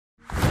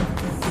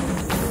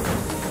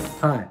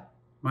Hi,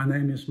 my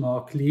name is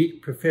Leigh,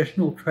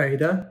 professional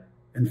trader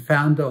and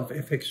founder of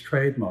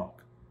FXtrademark,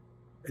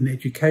 an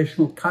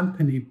educational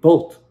company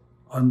built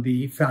on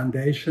the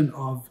foundation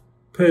of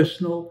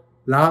personal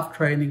live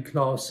training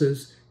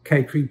classes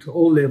catering to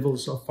all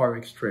levels of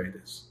forex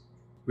traders.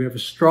 We have a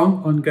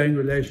strong ongoing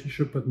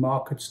relationship with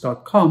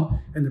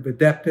Markets.com and have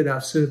adapted our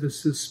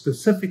services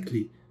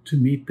specifically to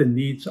meet the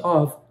needs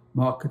of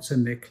markets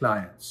and their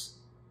clients.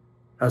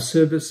 Our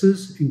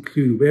services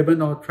include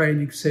webinar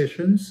training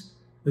sessions,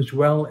 as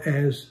well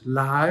as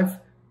live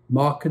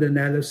market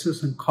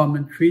analysis and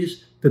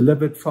commentaries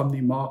delivered from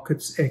the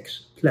Markets.com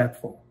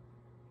platform.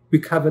 We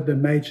cover the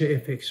major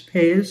FX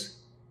pairs,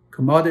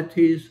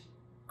 commodities,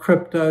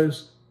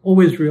 cryptos,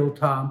 always real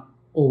time,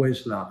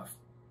 always live.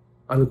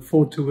 I look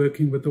forward to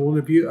working with all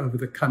of you over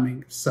the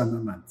coming summer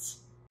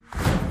months.